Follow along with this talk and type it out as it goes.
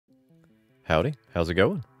Howdy, how's it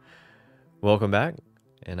going? Welcome back,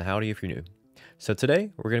 and howdy if you're new. So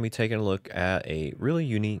today, we're going to be taking a look at a really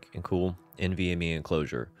unique and cool NVMe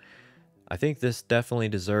enclosure. I think this definitely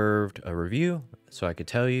deserved a review, so I could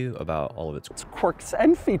tell you about all of its quirks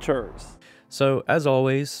and features. So, as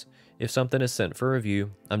always, if something is sent for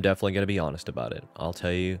review, I'm definitely going to be honest about it. I'll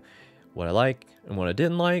tell you what I like and what I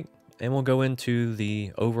didn't like, and we'll go into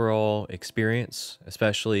the overall experience,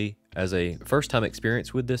 especially as a first-time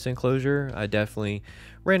experience with this enclosure. I definitely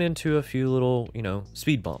ran into a few little,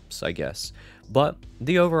 speed bumps, I guess. But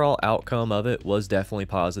the overall outcome of it was definitely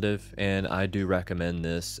positive, and I do recommend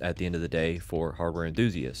this at the end of the day for hardware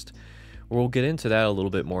enthusiasts. We'll get into that a little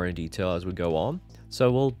bit more in detail as we go on. So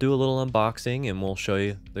we'll do a little unboxing and we'll show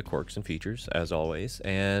you the quirks and features as always,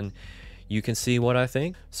 and you can see what I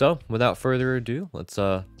think. So without further ado, let's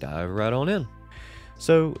dive right on in.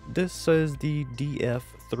 So this is the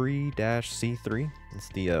DF3-C3. It's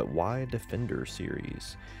the Y Defender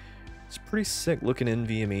series. It's a pretty sick looking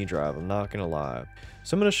NVMe drive, I'm not gonna lie.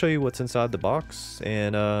 So I'm gonna show you what's inside the box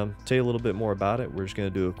and tell you a little bit more about it. We're just gonna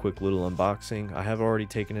do a quick little unboxing. I have already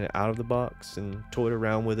taken it out of the box and toyed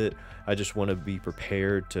around with it. I just want to be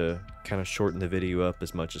prepared to kind of shorten the video up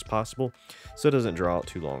as much as possible so it doesn't draw out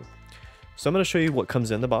too long. So I'm gonna show you what comes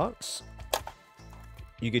in the box.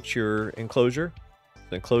 You get your enclosure.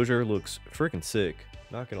 The enclosure looks freaking sick,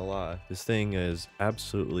 not gonna lie. This thing is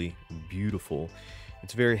absolutely beautiful.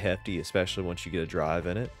 It's very hefty, especially once you get a drive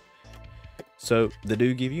in it. So they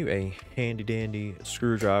do give you a handy dandy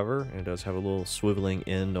screwdriver, and it does have a little swiveling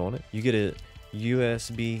end on it. You get a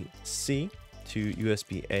USB-C to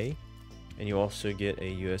USB-A, and you also get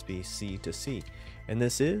a USB-C to C. And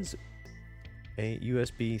this is a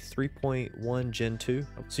USB 3.1 Gen 2.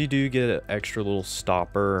 So you do get an extra little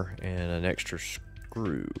stopper and an extra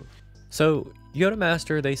screw. So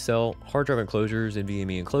Yottamaster, they sell hard drive enclosures,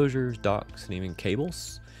 NVMe enclosures, docks, and even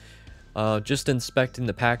cables. Just inspecting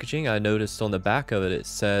the packaging, I noticed on the back of it, it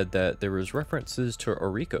said that there was references to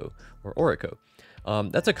Orico or Orico.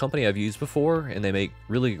 That's a company I've used before, and they make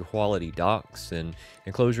really good quality docks and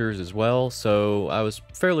enclosures as well. So I was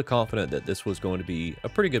fairly confident that this was going to be a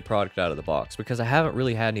pretty good product out of the box because I haven't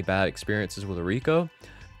really had any bad experiences with Orico.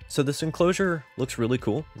 So this enclosure looks really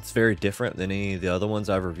cool. It's very different than any of the other ones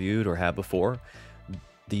I've reviewed or had before.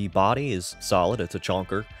 The body is solid, it's a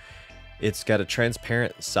chonker. It's got a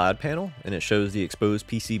transparent side panel and it shows the exposed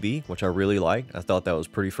PCB, which I really liked. I thought that was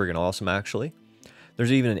pretty friggin' awesome actually.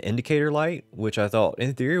 There's even an indicator light, which I thought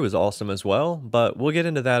in theory was awesome as well, but we'll get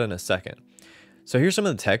into that in a second. So here's some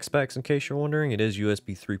of the tech specs in case you're wondering. It is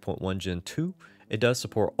USB 3.1 Gen 2. It does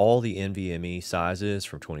support all the NVMe sizes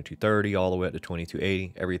from 2230 all the way up to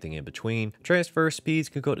 2280, everything in between. Transfer speeds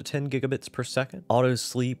can go to 10 gigabits per second. Auto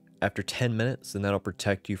sleep after 10 minutes, and that'll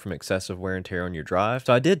protect you from excessive wear and tear on your drive.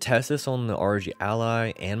 So I did test this on the ROG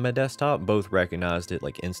Ally and my desktop. Both recognized it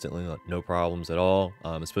like instantly, like no problems at all.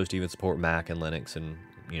 It's supposed to even support Mac and Linux and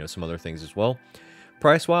some other things as well.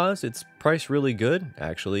 Price wise, it's priced really good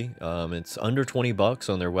actually. It's under 20 bucks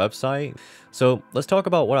on their website. So let's talk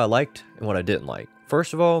about what I liked and what I didn't like.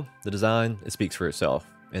 First of all, the design, it speaks for itself,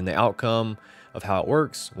 and the outcome of how it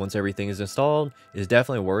works once everything is installed is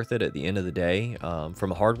definitely worth it at the end of the day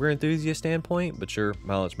from a hardware enthusiast standpoint, but your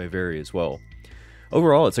mileage may vary as well.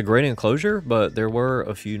 Overall, it's a great enclosure, but there were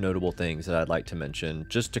a few notable things that I'd like to mention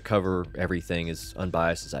just to cover everything as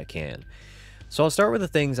unbiased as I can. So I'll start with the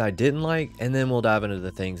things I didn't like, and then we'll dive into the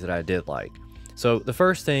things that I did like. So the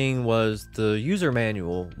first thing was the user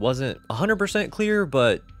manual wasn't 100% clear,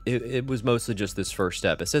 but it was mostly just this first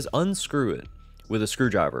step. It says unscrew it with a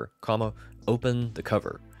screwdriver, comma, open the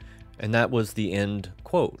cover. And that was the end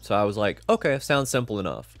quote. So I was like, okay, sounds simple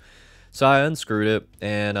enough. So I unscrewed it,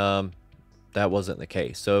 and that wasn't the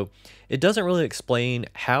case. So it doesn't really explain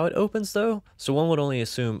how it opens though. So one would only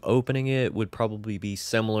assume opening it would probably be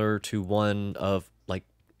similar to one of like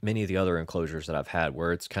many of the other enclosures that I've had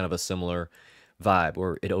where it's kind of a similar vibe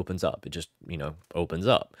where it opens up. It just, opens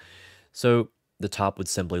up. So the top would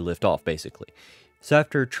simply lift off basically. So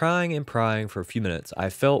after trying and prying for a few minutes, I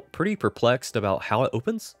felt pretty perplexed about how it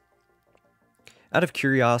opens. Out of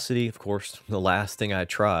curiosity, of course, the last thing I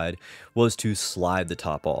tried was to slide the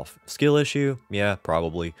top off. Skill issue? Yeah,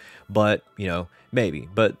 probably. But, maybe.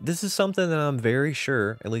 But this is something that I'm very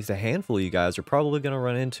sure at least a handful of you guys are probably going to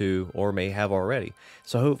run into or may have already.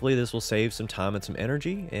 So hopefully this will save some time and some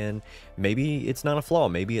energy, and maybe it's not a flaw.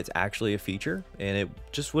 Maybe it's actually a feature, and it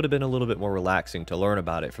just would have been a little bit more relaxing to learn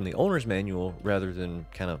about it from the owner's manual rather than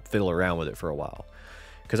kind of fiddle around with it for a while.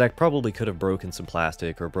 Because I probably could have broken some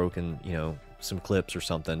plastic or broken, some clips or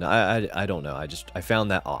something. I don't know. I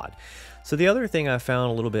found that odd. So the other thing I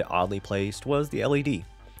found a little bit oddly placed was the LED.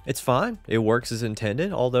 It's fine, it works as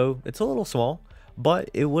intended, although it's a little small, but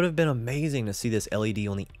it would have been amazing to see this LED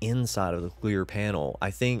on the inside of the clear panel.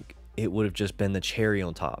 I think it would have just been the cherry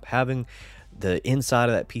on top. Having the inside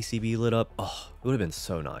of that PCB lit up, oh, it would have been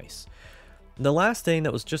so nice. The last thing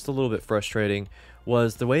that was just a little bit frustrating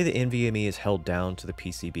was the way the NVMe is held down to the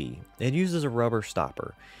PCB. It uses a rubber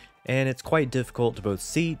stopper, and it's quite difficult to both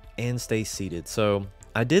seat and stay seated. So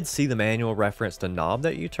I did see the manual reference the knob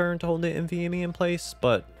that you turn to hold the NVMe in place,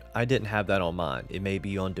 but I didn't have that on mine. It may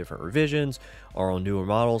be on different revisions or on newer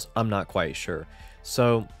models, I'm not quite sure.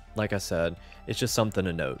 So like I said, it's just something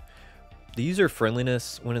to note. The user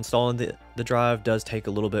friendliness when installing the drive does take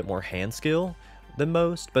a little bit more hand skill than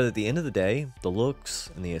most, but at the end of the day, the looks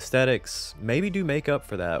and the aesthetics maybe do make up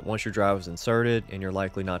for that once your drive is inserted and you're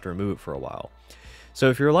likely not to remove it for a while. So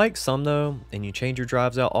if you're like some though, and you change your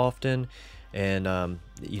drives out often, and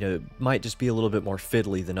you know, it might just be a little bit more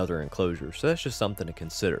fiddly than other enclosures, so that's just something to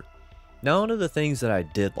consider. Now onto the things that I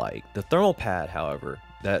did like. The thermal pad, however,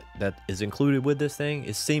 that is included with this thing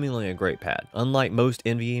is seemingly a great pad. Unlike most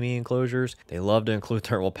NVMe enclosures, they love to include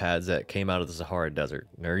thermal pads that came out of the Sahara Desert.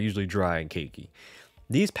 They're usually dry and cakey.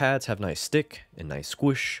 These pads have nice stick and nice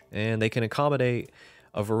squish, and they can accommodate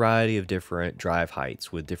a variety of different drive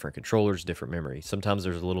heights with different controllers, different memory. Sometimes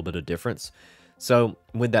there's a little bit of difference. So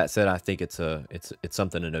with that said, I think it's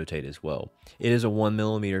something to notate as well. It is a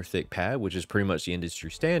 1mm thick pad, which is pretty much the industry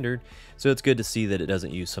standard. So it's good to see that it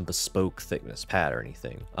doesn't use some bespoke thickness pad or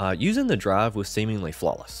anything. Using the drive was seemingly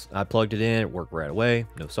flawless. I plugged it in, it worked right away.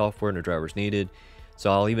 No software, no drivers needed.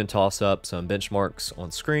 So I'll even toss up some benchmarks on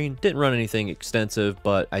screen. Didn't run anything extensive,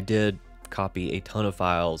 but I did copy a ton of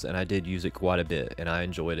files and I did use it quite a bit and I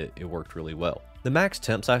enjoyed it. It worked really well. The max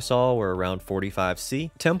temps I saw were around 45°C.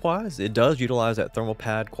 Temp-wise, it does utilize that thermal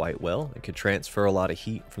pad quite well. It could transfer a lot of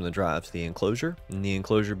heat from the drive to the enclosure, and the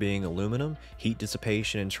enclosure being aluminum, heat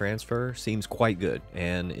dissipation and transfer seems quite good,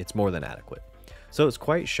 and it's more than adequate. So it's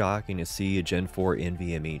quite shocking to see a Gen 4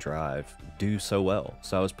 NVMe drive do so well,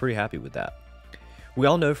 so I was pretty happy with that. We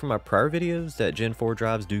all know from our prior videos that Gen 4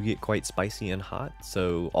 drives do get quite spicy and hot,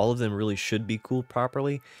 so all of them really should be cooled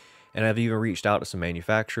properly. And I've even reached out to some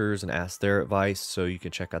manufacturers and asked their advice, so you can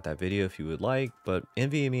check out that video if you would like. But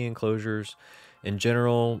NVMe enclosures in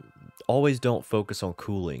general always don't focus on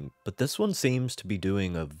cooling, but this one seems to be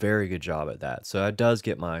doing a very good job at that. So it does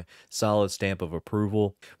get my solid stamp of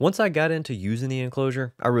approval. Once I got into using the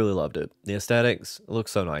enclosure, I really loved it. The aesthetics look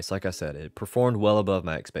so nice. Like I said, it performed well above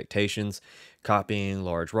my expectations. Copying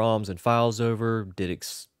large ROMs and files over did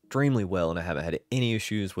extremely well, and I haven't had any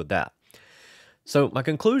issues with that. So my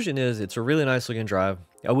conclusion is it's a really nice looking drive.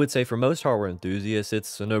 I would say for most hardware enthusiasts,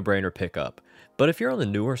 it's a no-brainer pickup. But if you're on the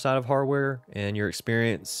newer side of hardware and your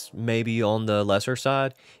experience may be on the lesser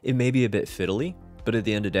side, it may be a bit fiddly. But at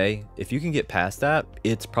the end of the day, if you can get past that,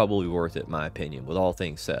 it's probably worth it, in my opinion, with all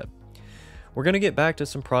things said. We're going to get back to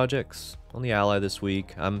some projects on the Ally this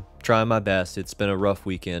week. I'm trying my best. It's been a rough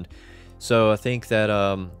weekend. So I think that,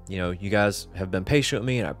 you know, you guys have been patient with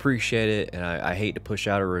me and I appreciate it. And I hate to push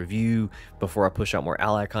out a review before I push out more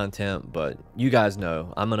Ally content, but you guys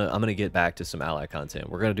know I'm gonna get back to some Ally content.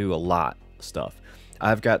 We're going to do a lot of stuff.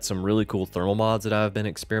 I've got some really cool thermal mods that I've been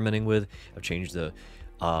experimenting with. I've changed the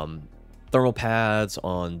thermal pads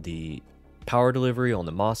on the power delivery on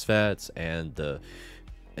the MOSFETs and the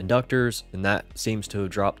inductors, and that seems to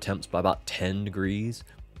have dropped temps by about 10 degrees.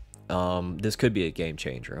 This could be a game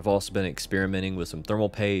changer. I've also been experimenting with some thermal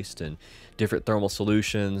paste and different thermal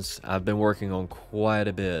solutions. I've been working on quite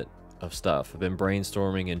a bit of stuff. I've been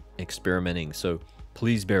brainstorming and experimenting, so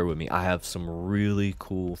please bear with me. I have some really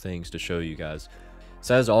cool things to show you guys.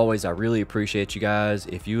 So as always, I really appreciate you guys.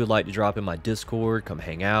 If you would like to drop in my Discord, come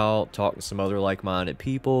hang out, talk to some other like-minded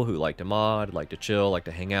people who like to mod, like to chill, like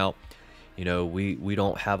to hang out. You know, we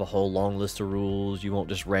don't have a whole long list of rules. You won't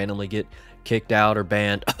just randomly get kicked out or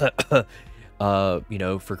banned, you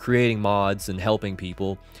know, for creating mods and helping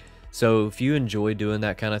people. So if you enjoy doing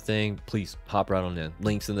that kind of thing, please hop right on in.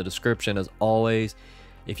 Links in the description as always.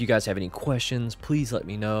 If you guys have any questions, please let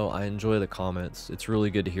me know. I enjoy the comments. It's really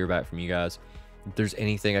good to hear back from you guys. If there's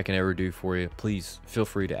anything I can ever do for you, please feel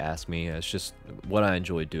free to ask me. It's just what I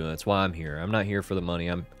enjoy doing. That's why I'm here. I'm not here for the money.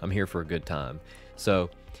 I'm here for a good time. So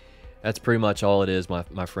that's pretty much all it is,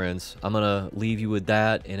 my friends. I'm going to leave you with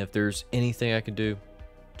that. And if there's anything I can do,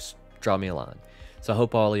 just drop me a line. So I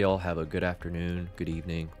hope all of y'all have a good afternoon, good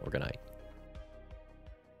evening, or good night.